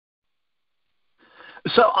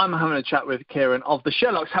So I'm having a chat with Kiaran of The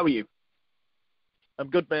Sherlocks. How are you? I'm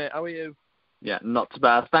good, mate. How are you? Yeah, not too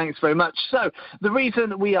bad. Thanks very much. So the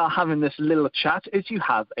reason we are having this little chat is you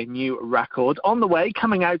have a new record on the way,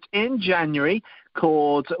 coming out in January,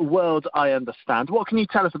 called World I Understand. What can you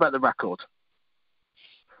tell us about the record?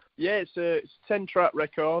 Yeah, it's a 10-track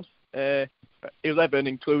record, 11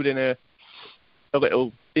 including a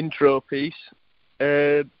little intro piece.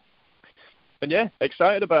 And yeah,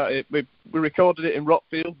 excited about it. We recorded it in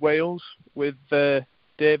Rockfield, Wales, with Dave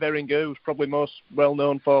Erringer, who's probably most well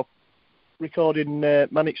known for recording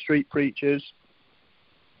Manic Street Preachers.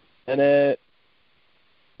 And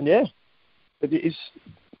yeah, it's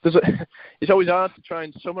always hard to try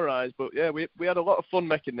and summarise, but yeah, we had a lot of fun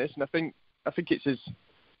making this, and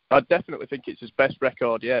I definitely think it's his best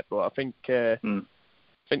record yet. But I think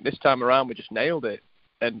this time around we just nailed it,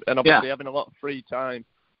 and obviously having a lot of free time.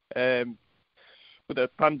 With the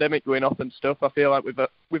pandemic going off and stuff, I feel like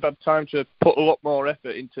we've had time to put a lot more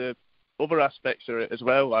effort into other aspects of it as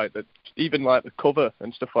well, like even the cover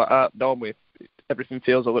and stuff like that. Normally, everything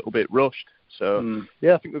feels a little bit rushed. So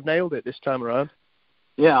yeah, I think we've nailed it this time around.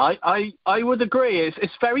 Yeah, I would agree.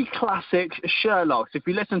 It's very classic Sherlocks. If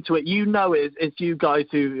you listen to it, you know it's you guys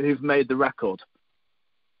who've made the record.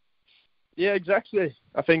 Yeah, exactly.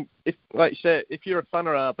 I think if you're a fan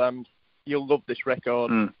of our band, you'll love this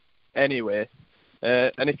record anyway.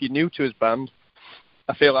 And if you're new to his band,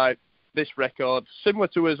 I feel like this record, similar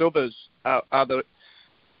to his others,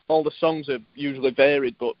 all the songs are usually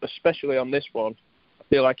varied, but especially on this one, I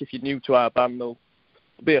feel like if you're new to our band, there'll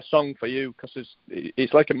be a song for you, because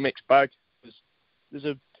it's like a mixed bag.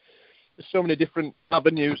 There's so many different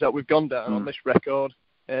avenues that we've gone down on this record,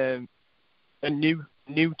 and new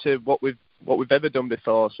to what we've ever done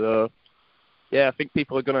before. So yeah, I think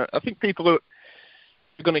people are gonna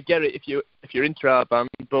get it if you're into our band,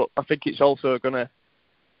 but I think it's also gonna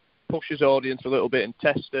push his audience a little bit and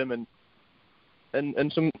test them, and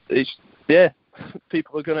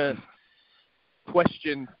people are gonna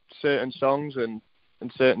question certain songs and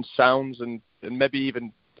certain sounds and maybe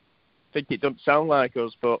even think it doesn't sound like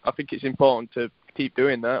us, but I think it's important to keep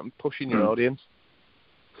doing that and pushing your audience.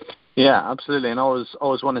 Yeah, absolutely, and I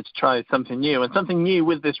always wanted to try something new, and something new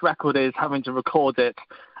with this record is having to record it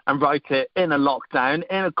and write it in a lockdown,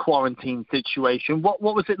 in a quarantine situation. What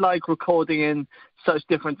was it like recording in such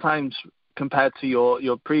different times compared to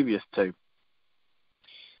your previous two?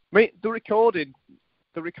 Mate, the recording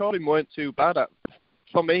weren't too bad.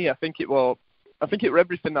 For me, I think it were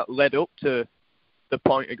everything that led up to the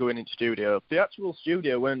point of going into studio. The actual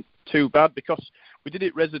studio weren't too bad because we did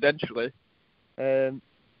it residentially,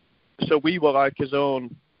 so we were like his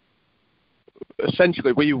own.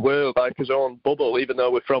 Essentially, we were like his own bubble, even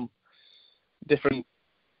though we're from different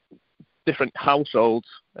households.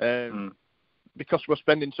 Because we're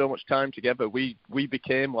spending so much time together, we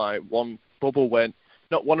became like one bubble when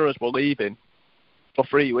not one of us were leaving for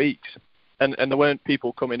 3 weeks, and there weren't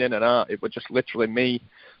people coming in and out. It was just literally me,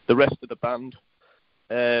 the rest of the band.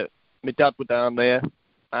 My dad were down there,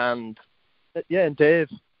 and Dave,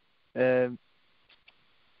 and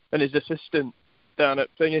his assistant down at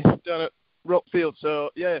Rockfield. So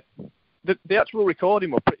yeah, the actual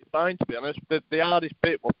recording was pretty fine, to be honest. The hardest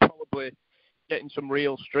bit was probably getting some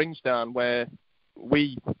real strings down, where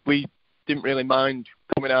we didn't really mind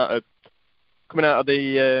coming out of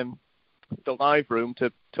the live room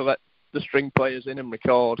to let the string players in and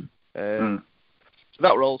record. So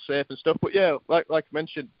that were all safe and stuff. But yeah, like I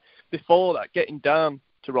mentioned before, that getting down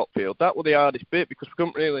to Rockfield, that was the hardest bit, because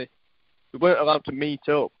we weren't allowed to meet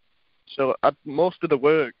up. So most of the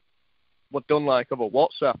work was done like over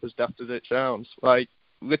WhatsApp, as daft as it sounds. Like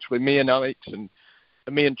literally me and Alex and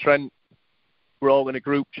me and Trent were all in a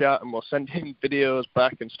group chat, and we're sending videos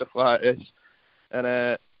back and stuff like this.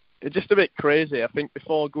 And it's just a bit crazy. I think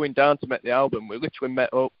before going down to make the album, we literally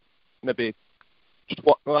met up maybe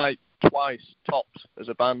twice tops as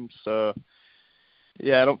a band. So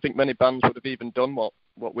yeah, I don't think many bands would have even done what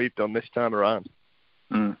we've done this time around.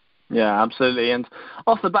 Yeah, absolutely. And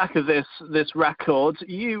off the back of this record,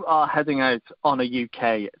 you are heading out on a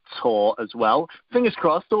UK tour as well. Fingers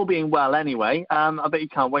crossed, all being well anyway. I bet you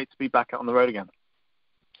can't wait to be back out on the road again.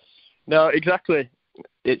 No, exactly.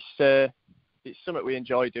 It's something we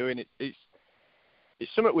enjoy doing. It's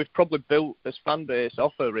something we've probably built as fan base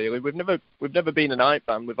off of, really. We've never been a night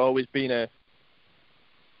band. We've always been a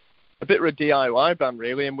bit of a DIY band,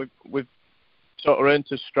 really, and we've sort of earned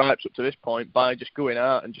his stripes up to this point by just going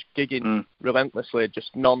out and just gigging relentlessly,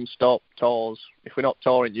 just non-stop tours. If we're not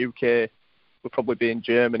touring UK, we'll probably be in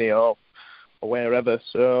Germany or wherever.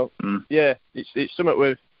 So yeah, it's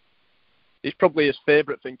something it's probably his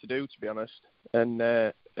favourite thing to do, to be honest. And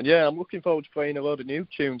yeah, I'm looking forward to playing a load of new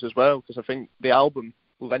tunes as well, because I think the album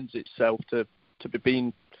lends itself to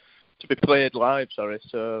be played live.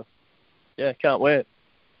 So yeah, can't wait.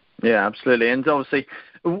 Yeah, absolutely. And obviously,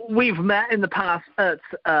 we've met in the past at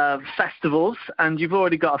festivals, and you've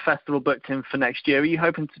already got a festival booked in for next year. Are you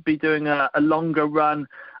hoping to be doing a longer run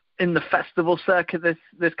in the festival circuit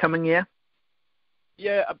this coming year?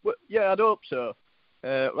 Yeah, I'd hope so.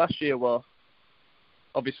 Last year, well,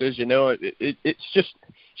 obviously, as you know, it's just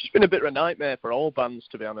been a bit of a nightmare for all bands,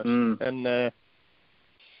 to be honest.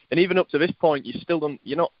 And even up to this point,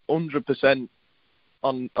 you're not 100%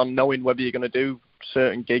 on knowing whether you're going to do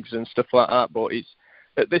certain gigs and stuff like that. But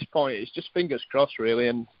at this point, it's just fingers crossed, really.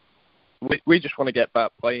 And we just want to get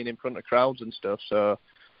back playing in front of crowds and stuff. So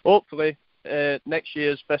hopefully, next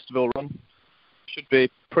year's festival run should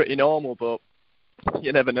be pretty normal. But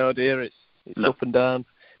you never know, dear. It's up and down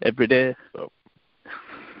every day. So.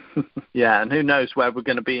 Yeah, and who knows where we're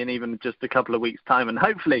going to be in even just a couple of weeks' time, and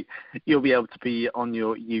hopefully you'll be able to be on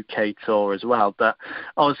your UK tour as well. But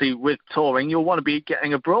obviously with touring, you'll want to be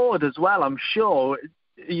getting abroad as well, I'm sure.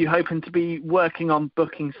 Are you hoping to be working on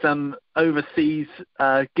booking some overseas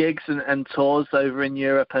gigs and tours over in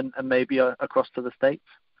Europe and maybe across to the States?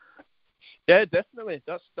 Yeah, definitely.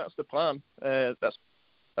 That's the plan.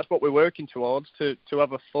 That's what we're working towards, to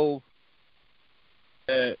have a full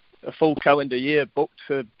calendar year booked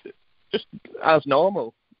for just as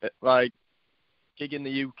normal, like gig in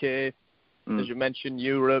the UK, as you mentioned,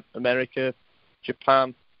 Europe, America,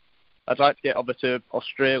 Japan. I'd like to get over to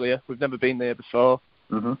Australia. We've never been there before.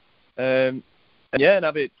 And yeah, and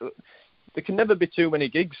have it. There can never be too many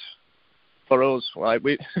gigs for us. Like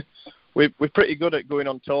we're pretty good at going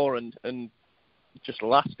on tour and just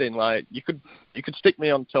lasting. Like you could stick me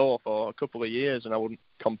on tour for a couple of years and I wouldn't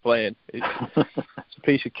complain. It's a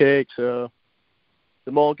piece of cake. So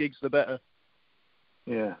the more gigs, the better.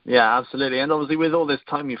 Yeah, absolutely. And obviously with all this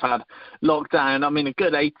time you've had lockdown, I mean, a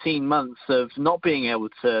good 18 months of not being able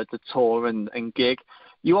to tour and gig.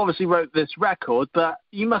 You obviously wrote this record, but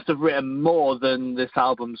you must have written more than this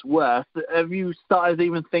album's worth. Have you started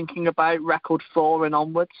even thinking about record 4 and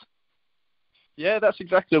onwards? Yeah, that's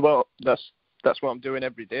exactly that's what I'm doing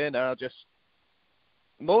every day now. Just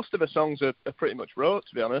most of the songs are pretty much wrote,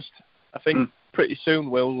 to be honest. I think pretty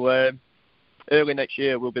soon early next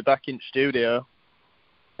year we'll be back in studio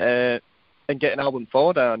and getting album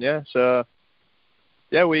 4 down. Yeah, so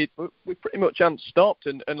yeah, we pretty much haven't stopped,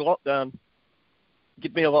 and lockdown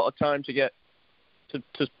give me a lot of time to get to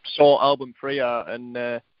sort album 3 out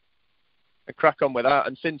and crack on with that.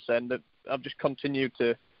 And since then, I've just continued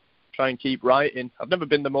to try and keep writing. I've never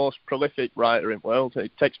been the most prolific writer in the world.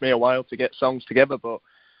 It takes me a while to get songs together, but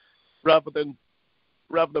rather than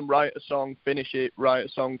write a song, finish it, write a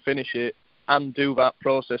song, finish it, and do that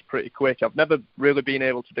process pretty quick, I've never really been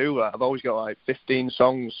able to do that. I've always got like 15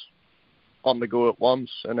 songs on the go at once,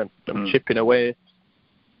 and I'm chipping away.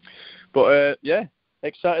 But yeah,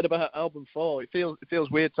 excited about album 4. It feels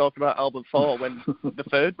weird talking about album 4 when the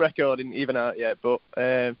third record isn't even out yet. But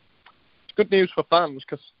it's good news for fans,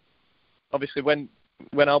 because obviously when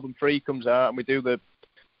album 3 comes out and we do the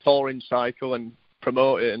touring cycle and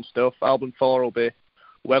promote it and stuff, album 4 will be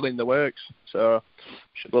well in the works. So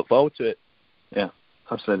should look forward to it. Yeah,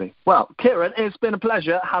 absolutely. Well, Kiaran, it's been a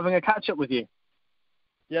pleasure having a catch up with you.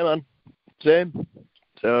 Yeah, man. Same.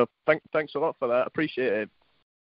 So thanks a lot for that. Appreciate it.